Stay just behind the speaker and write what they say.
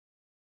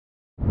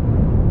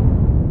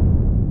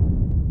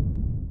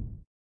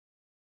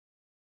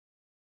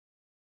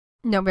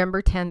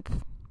November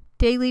 10th.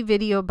 Daily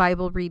video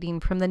Bible reading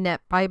from the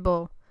Net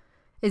Bible.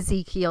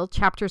 Ezekiel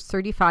chapters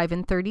 35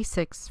 and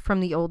 36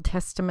 from the Old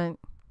Testament.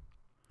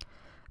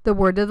 The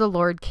word of the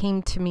Lord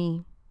came to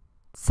me.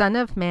 Son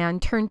of man,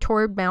 turn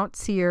toward Mount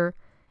Seir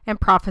and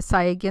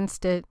prophesy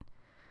against it.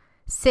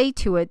 Say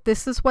to it,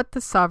 this is what the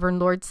sovereign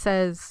Lord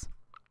says.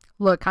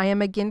 Look, I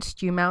am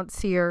against you, Mount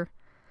Seir.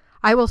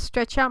 I will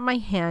stretch out my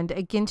hand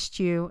against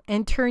you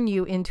and turn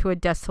you into a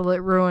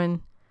desolate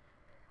ruin.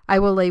 I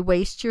will lay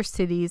waste your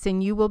cities,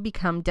 and you will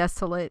become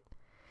desolate.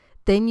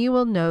 Then you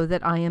will know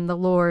that I am the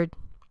Lord.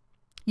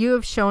 You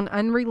have shown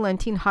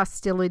unrelenting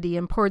hostility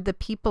and poured the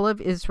people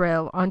of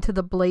Israel onto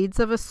the blades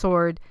of a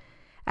sword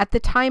at the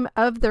time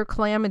of their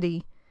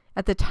calamity,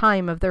 at the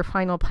time of their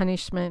final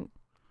punishment.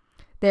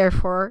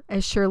 Therefore,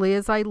 as surely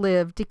as I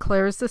live,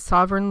 declares the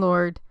sovereign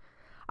Lord,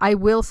 I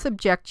will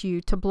subject you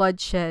to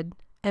bloodshed,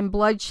 and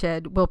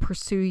bloodshed will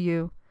pursue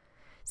you.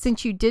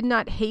 Since you did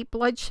not hate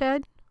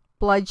bloodshed,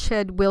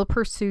 bloodshed will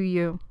pursue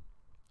you.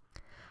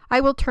 I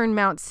will turn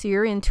Mount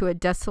Seir into a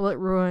desolate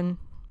ruin.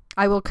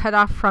 I will cut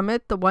off from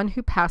it the one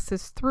who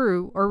passes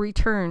through or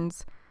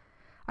returns.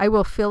 I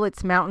will fill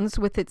its mountains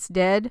with its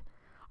dead.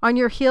 On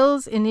your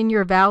hills and in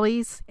your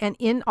valleys and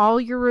in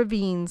all your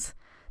ravines,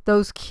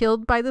 those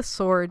killed by the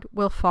sword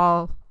will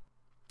fall.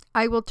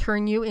 I will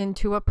turn you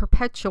into a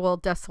perpetual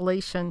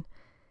desolation,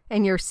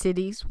 and your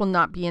cities will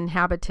not be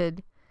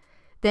inhabited.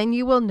 Then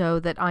you will know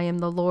that I am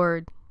the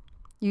Lord.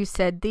 You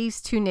said,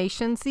 these two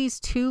nations, these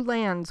two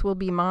lands will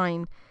be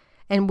mine,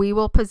 and we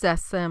will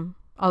possess them,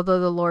 although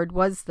the Lord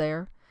was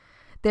there.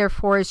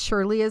 Therefore, as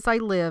surely as I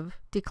live,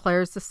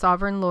 declares the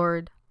sovereign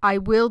Lord, I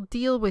will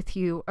deal with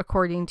you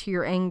according to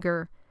your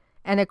anger,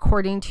 and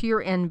according to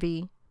your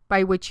envy,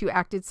 by which you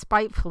acted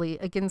spitefully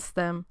against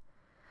them.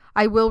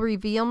 I will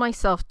reveal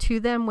myself to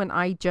them when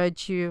I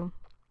judge you.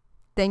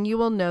 Then you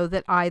will know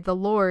that I, the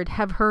Lord,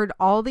 have heard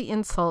all the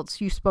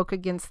insults you spoke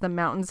against the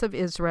mountains of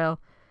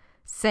Israel,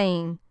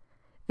 saying,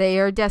 they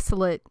are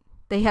desolate.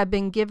 They have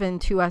been given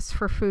to us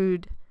for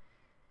food.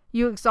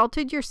 You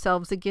exalted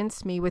yourselves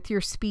against me with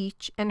your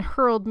speech and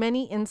hurled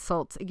many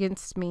insults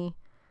against me.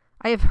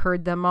 I have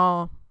heard them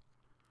all.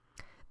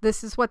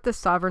 This is what the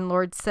sovereign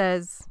Lord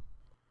says.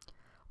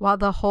 While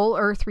the whole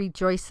earth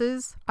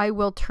rejoices, I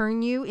will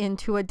turn you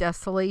into a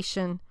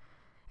desolation,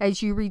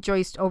 as you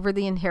rejoiced over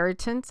the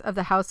inheritance of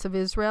the house of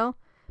Israel,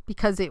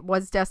 because it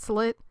was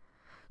desolate.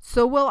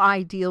 So will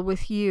I deal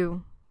with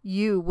you.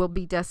 You will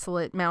be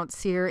desolate, Mount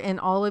Seir, and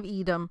all of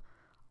Edom,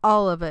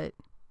 all of it.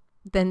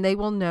 Then they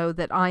will know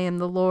that I am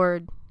the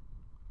Lord.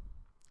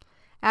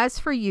 As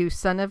for you,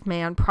 son of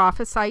man,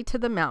 prophesy to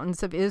the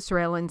mountains of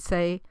Israel and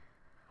say,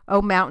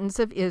 O mountains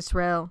of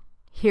Israel,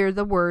 hear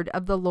the word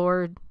of the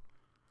Lord.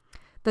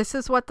 This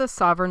is what the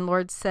sovereign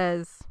Lord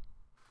says.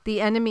 The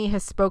enemy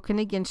has spoken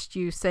against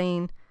you,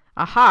 saying,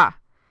 Aha!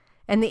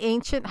 And the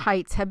ancient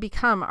heights have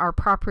become our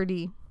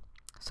property.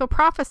 So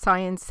prophesy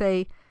and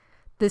say,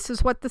 this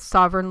is what the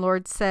sovereign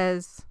Lord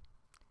says.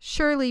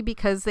 Surely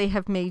because they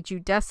have made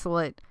you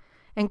desolate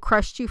and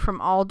crushed you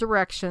from all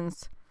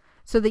directions,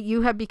 so that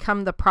you have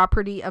become the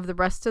property of the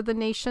rest of the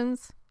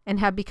nations and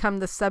have become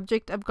the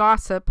subject of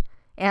gossip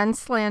and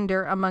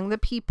slander among the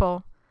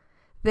people.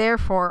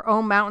 Therefore,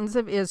 O mountains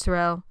of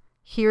Israel,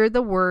 hear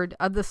the word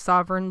of the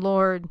sovereign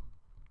Lord.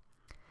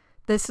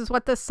 This is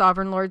what the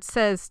sovereign Lord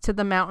says to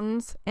the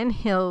mountains and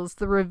hills,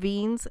 the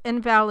ravines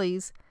and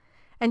valleys,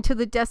 and to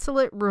the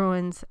desolate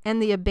ruins and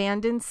the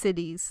abandoned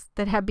cities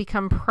that have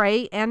become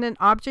prey and an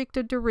object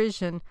of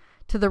derision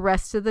to the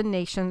rest of the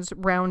nations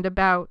round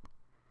about.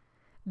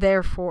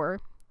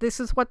 Therefore, this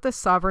is what the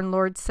sovereign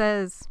Lord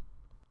says.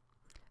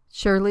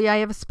 Surely I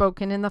have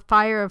spoken in the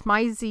fire of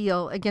my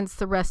zeal against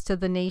the rest of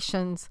the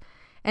nations,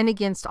 and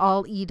against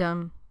all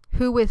Edom,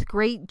 who with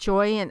great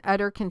joy and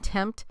utter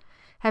contempt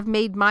have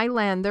made my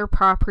land their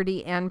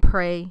property and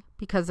prey,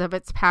 because of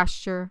its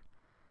pasture.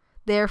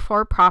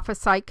 Therefore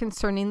prophesy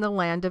concerning the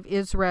land of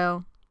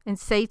Israel, and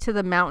say to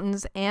the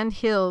mountains and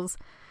hills,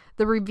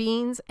 the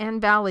ravines and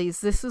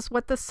valleys, this is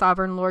what the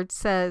sovereign Lord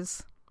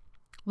says.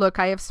 Look,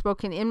 I have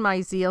spoken in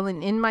my zeal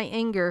and in my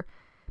anger,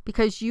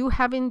 because you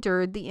have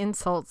endured the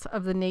insults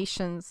of the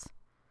nations.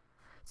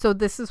 So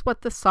this is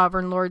what the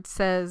sovereign Lord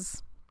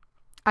says.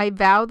 I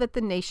vow that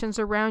the nations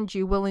around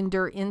you will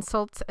endure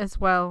insults as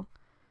well.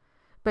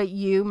 But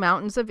you,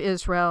 mountains of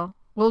Israel,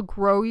 will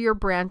grow your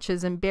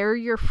branches and bear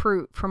your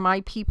fruit for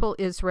my people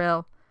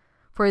Israel,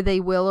 for they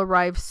will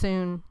arrive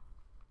soon.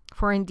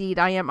 For indeed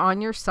I am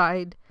on your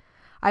side.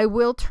 I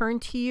will turn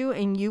to you,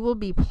 and you will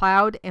be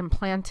plowed and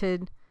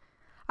planted.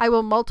 I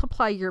will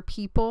multiply your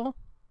people,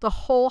 the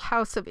whole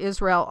house of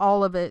Israel,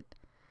 all of it.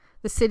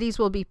 The cities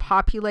will be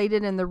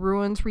populated and the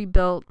ruins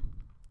rebuilt.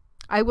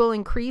 I will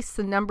increase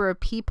the number of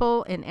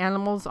people and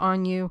animals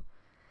on you.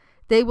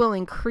 They will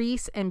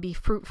increase and be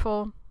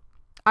fruitful.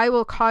 I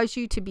will cause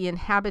you to be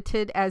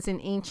inhabited as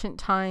in ancient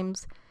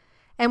times,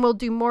 and will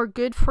do more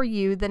good for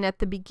you than at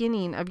the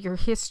beginning of your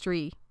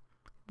history.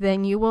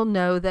 Then you will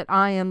know that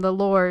I am the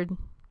Lord.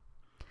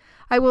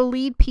 I will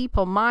lead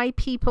people, my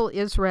people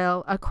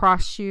Israel,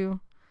 across you.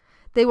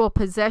 They will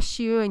possess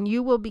you, and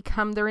you will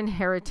become their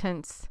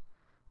inheritance.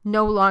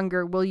 No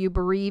longer will you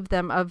bereave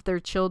them of their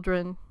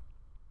children.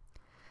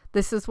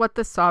 This is what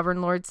the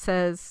sovereign Lord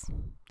says.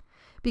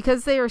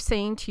 Because they are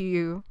saying to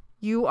you,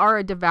 you are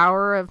a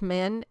devourer of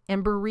men,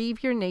 and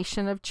bereave your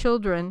nation of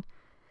children.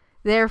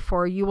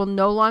 Therefore you will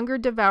no longer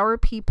devour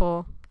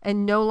people,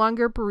 and no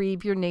longer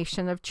bereave your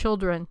nation of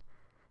children,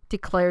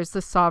 declares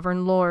the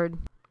sovereign Lord.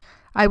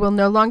 I will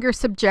no longer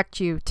subject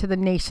you to the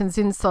nation's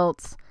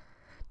insults.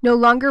 No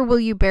longer will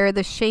you bear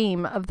the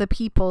shame of the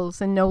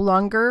peoples, and no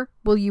longer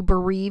will you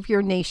bereave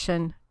your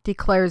nation,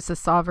 declares the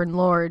sovereign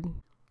Lord.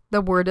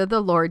 The word of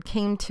the Lord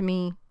came to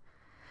me.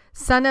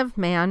 Son of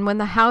man, when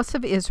the house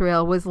of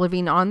Israel was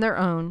living on their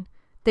own,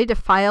 they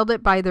defiled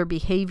it by their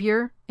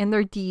behavior and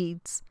their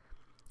deeds.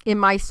 In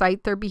my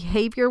sight, their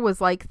behavior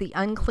was like the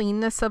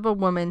uncleanness of a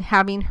woman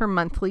having her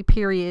monthly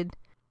period.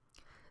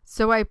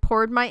 So I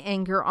poured my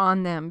anger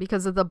on them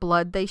because of the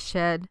blood they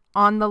shed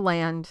on the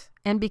land,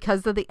 and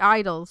because of the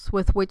idols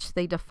with which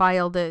they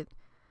defiled it.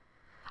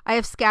 I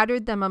have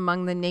scattered them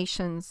among the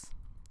nations.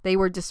 They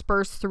were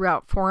dispersed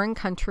throughout foreign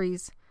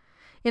countries.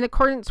 In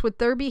accordance with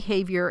their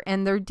behavior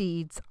and their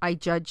deeds, I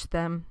judged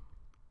them.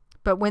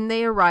 But when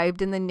they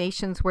arrived in the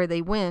nations where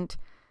they went,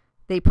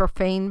 they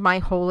profaned my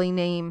holy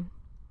name.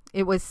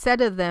 It was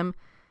said of them,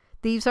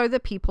 these are the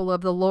people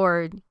of the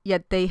Lord,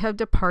 yet they have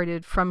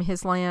departed from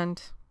his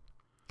land.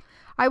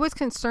 I was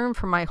concerned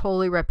for my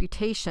holy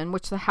reputation,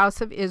 which the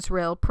house of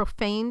Israel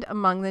profaned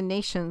among the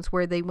nations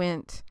where they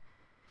went.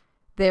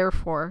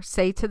 Therefore,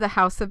 say to the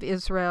house of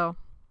Israel,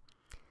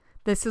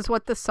 this is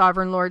what the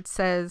sovereign Lord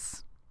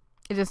says.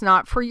 It is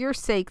not for your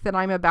sake that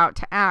I am about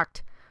to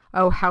act,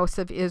 O house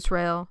of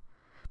Israel,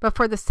 but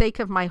for the sake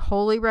of my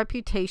holy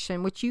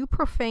reputation, which you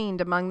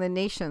profaned among the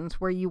nations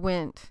where you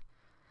went.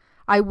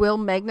 I will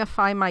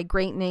magnify my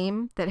great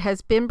name that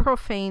has been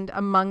profaned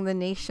among the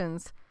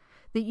nations,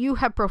 that you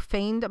have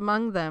profaned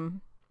among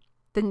them.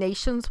 The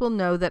nations will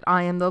know that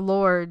I am the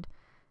Lord,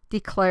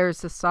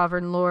 declares the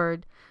sovereign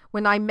Lord,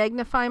 when I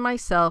magnify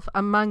myself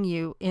among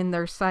you in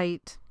their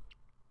sight.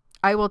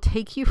 I will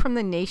take you from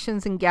the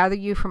nations and gather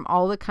you from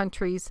all the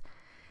countries.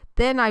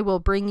 Then I will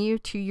bring you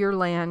to your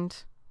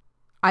land.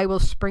 I will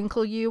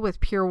sprinkle you with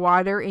pure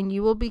water, and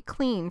you will be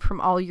clean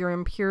from all your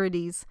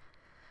impurities.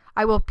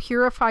 I will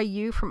purify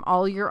you from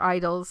all your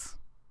idols.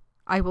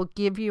 I will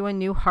give you a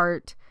new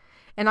heart,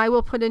 and I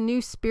will put a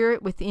new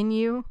spirit within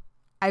you.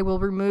 I will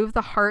remove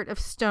the heart of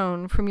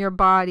stone from your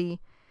body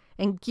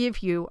and give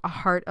you a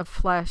heart of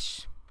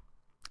flesh.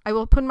 I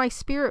will put my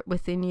spirit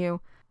within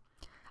you.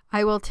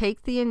 I will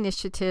take the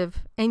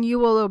initiative, and you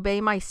will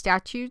obey my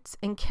statutes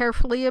and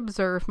carefully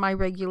observe my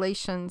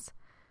regulations.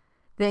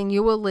 Then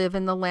you will live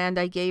in the land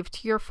I gave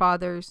to your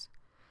fathers.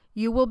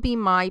 You will be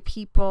my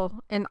people,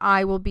 and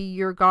I will be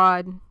your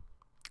God.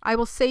 I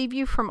will save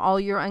you from all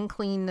your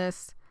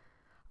uncleanness.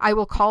 I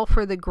will call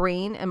for the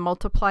grain and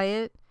multiply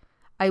it.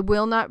 I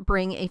will not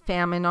bring a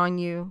famine on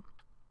you.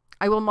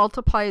 I will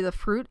multiply the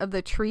fruit of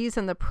the trees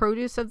and the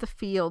produce of the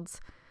fields,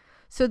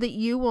 so that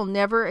you will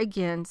never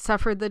again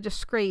suffer the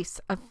disgrace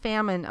of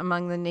famine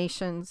among the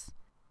nations.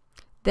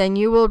 Then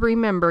you will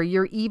remember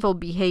your evil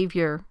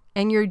behavior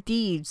and your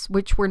deeds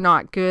which were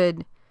not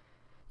good.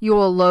 You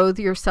will loathe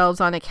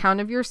yourselves on account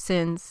of your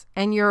sins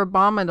and your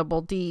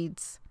abominable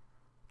deeds.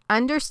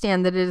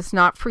 Understand that it is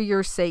not for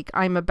your sake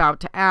I am about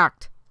to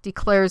act,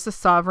 declares the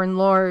sovereign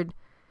Lord.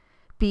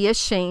 Be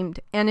ashamed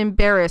and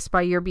embarrassed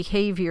by your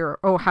behavior,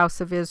 O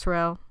house of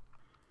Israel.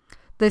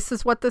 This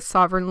is what the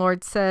sovereign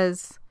Lord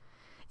says.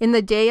 In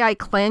the day I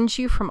cleanse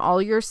you from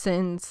all your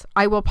sins,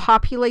 I will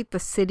populate the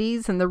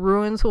cities, and the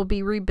ruins will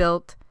be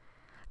rebuilt.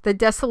 The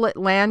desolate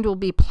land will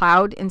be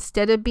plowed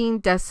instead of being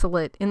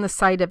desolate in the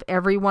sight of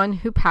everyone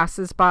who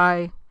passes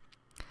by.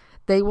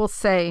 They will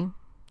say,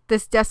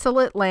 this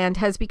desolate land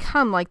has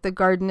become like the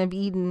Garden of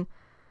Eden.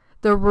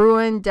 The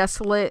ruined,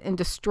 desolate, and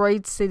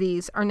destroyed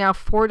cities are now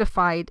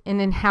fortified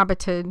and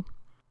inhabited.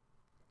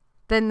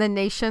 Then the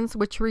nations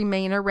which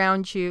remain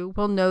around you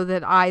will know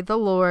that I, the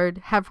Lord,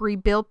 have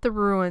rebuilt the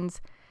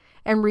ruins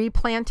and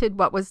replanted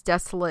what was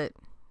desolate.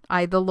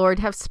 I, the Lord,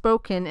 have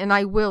spoken, and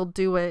I will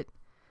do it.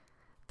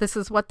 This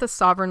is what the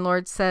sovereign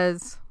Lord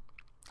says.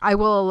 I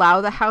will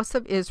allow the house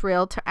of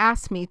Israel to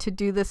ask me to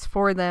do this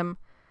for them.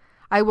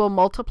 I will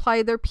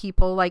multiply their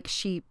people like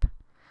sheep,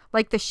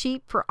 like the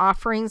sheep for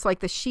offerings, like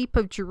the sheep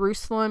of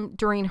Jerusalem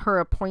during her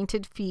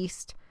appointed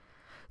feast.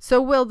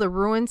 So will the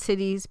ruined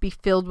cities be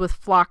filled with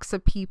flocks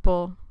of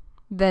people.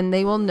 Then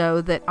they will know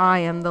that I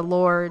am the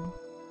Lord.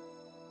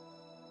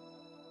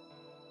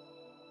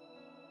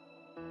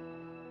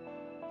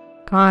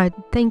 God,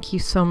 thank you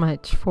so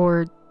much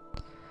for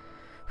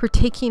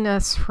taking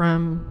us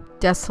from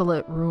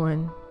desolate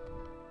ruin,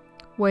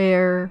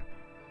 where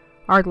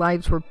our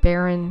lives were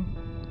barren.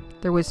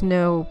 There was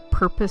no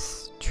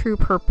purpose, true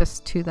purpose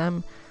to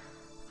them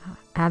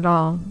at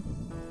all.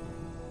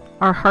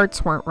 Our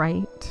hearts weren't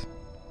right.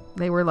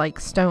 They were like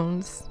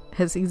stones,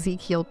 as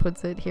Ezekiel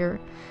puts it here.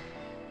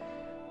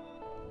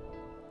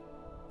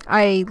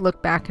 I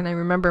look back and I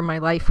remember my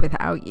life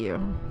without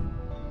you.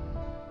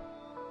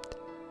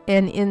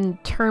 And in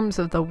terms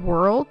of the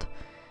world,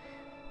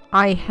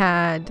 I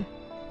had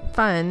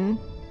fun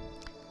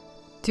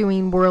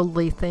doing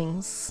worldly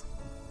things.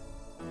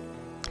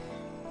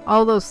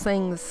 All those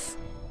things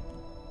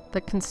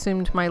that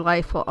consumed my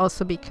life will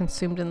also be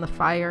consumed in the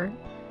fire.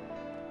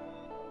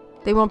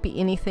 They won't be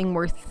anything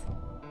worth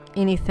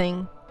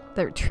anything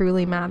that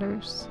truly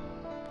matters.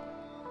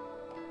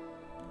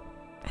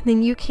 And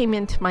then you came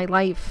into my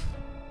life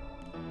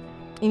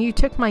and you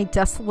took my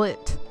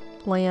desolate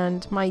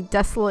land, my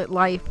desolate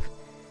life,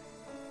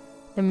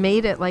 and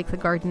made it like the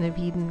Garden of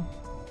Eden.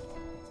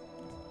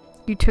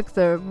 You took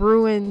the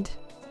ruined,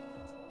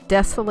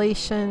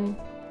 desolation,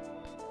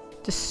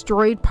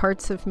 destroyed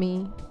parts of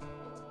me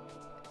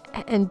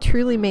and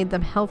truly made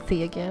them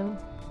healthy again.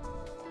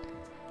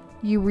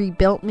 You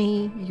rebuilt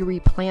me, you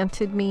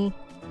replanted me,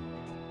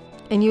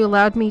 and you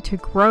allowed me to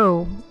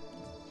grow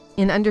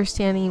in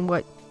understanding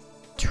what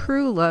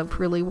true love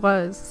really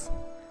was.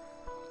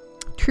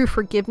 True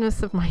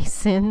forgiveness of my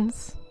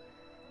sins.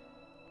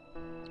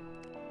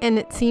 And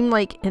it seemed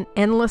like an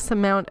endless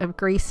amount of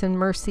grace and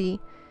mercy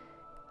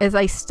as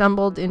I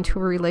stumbled into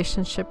a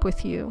relationship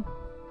with you.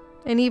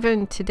 And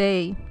even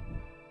today,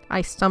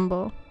 I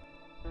stumble.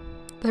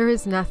 There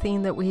is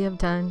nothing that we have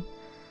done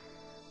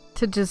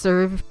to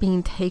deserve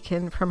being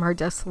taken from our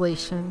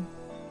desolation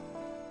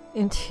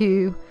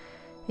into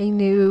a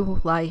new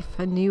life,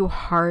 a new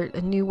heart,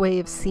 a new way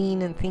of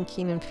seeing and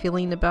thinking and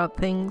feeling about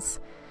things.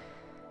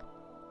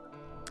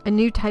 A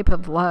new type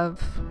of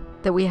love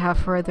that we have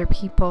for other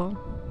people.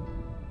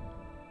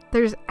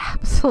 There's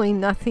absolutely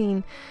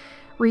nothing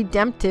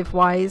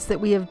redemptive-wise that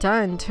we have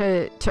done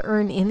to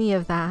earn any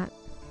of that.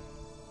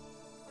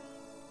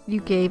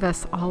 You gave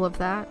us all of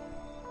that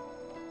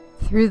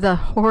through the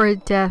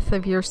horrid death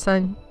of your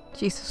Son,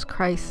 Jesus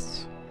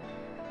Christ,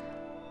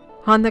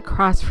 on the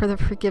cross for the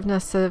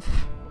forgiveness of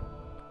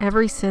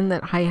every sin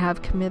that I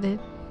have committed.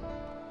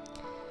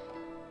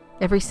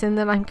 Every sin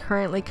that I'm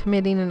currently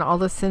committing and all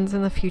the sins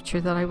in the future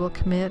that I will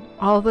commit.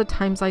 All the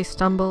times I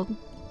stumbled.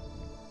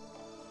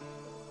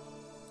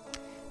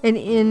 And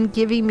in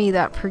giving me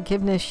that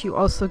forgiveness, you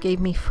also gave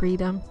me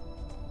freedom.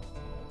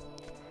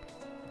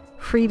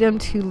 Freedom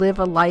to live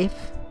a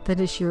life that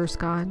is yours,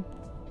 God.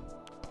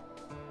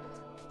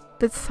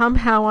 That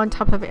somehow on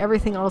top of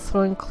everything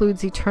also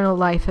includes eternal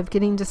life of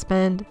getting to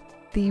spend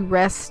the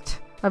rest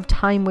of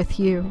time with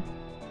you.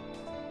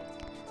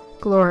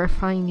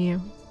 Glorifying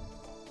you.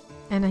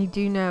 And I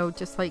do know,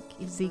 just like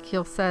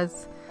Ezekiel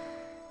says,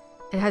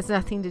 it has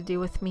nothing to do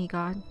with me,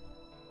 God.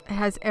 It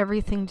has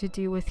everything to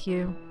do with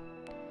you.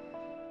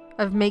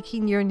 Of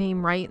making your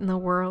name right in the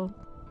world.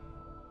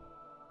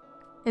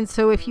 And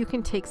so if you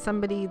can take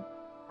somebody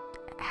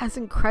as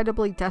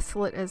incredibly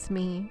desolate as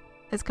me,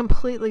 as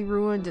completely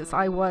ruined as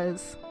I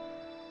was,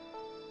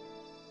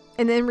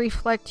 and then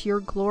reflect your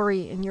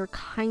glory and your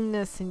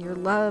kindness and your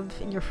love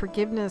and your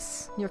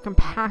forgiveness and your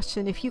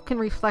compassion, if you can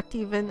reflect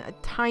even a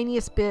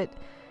tiniest bit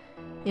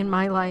in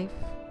my life,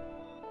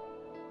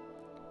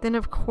 then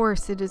of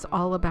course it is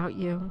all about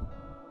you.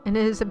 And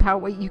it is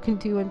about what you can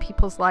do in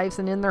people's lives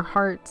and in their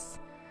hearts.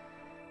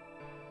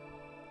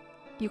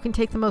 You can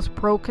take the most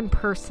broken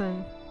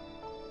person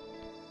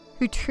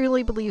who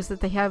truly believes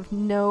that they have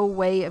no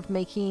way of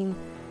making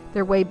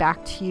their way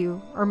back to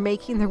you or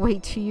making their way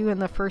to you in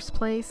the first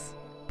place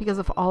because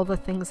of all the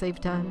things they've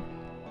done.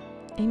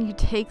 And you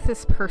take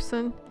this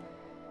person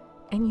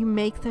and you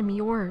make them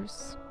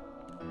yours.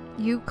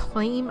 You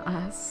claim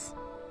us.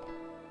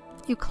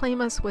 You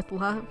claim us with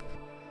love.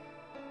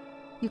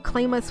 You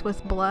claim us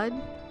with blood.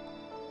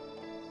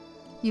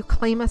 You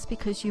claim us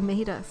because you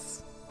made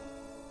us.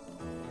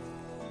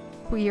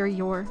 We are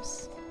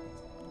yours.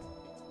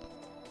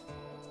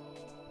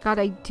 God,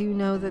 I do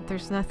know that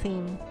there's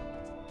nothing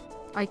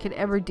I could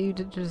ever do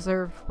to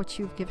deserve what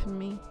you've given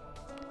me.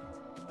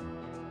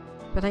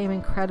 But I am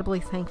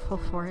incredibly thankful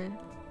for it.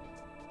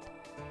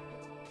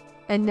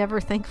 And never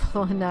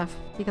thankful enough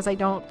because I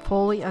don't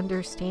fully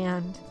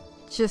understand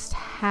just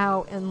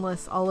how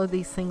endless all of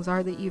these things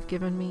are that you've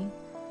given me.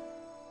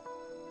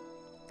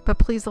 But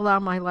please allow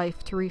my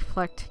life to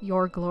reflect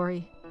your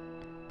glory.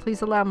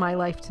 Please allow my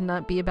life to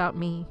not be about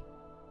me,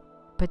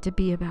 but to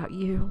be about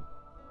you.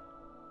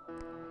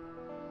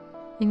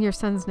 In your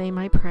Son's name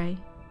I pray.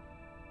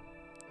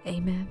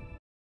 Amen.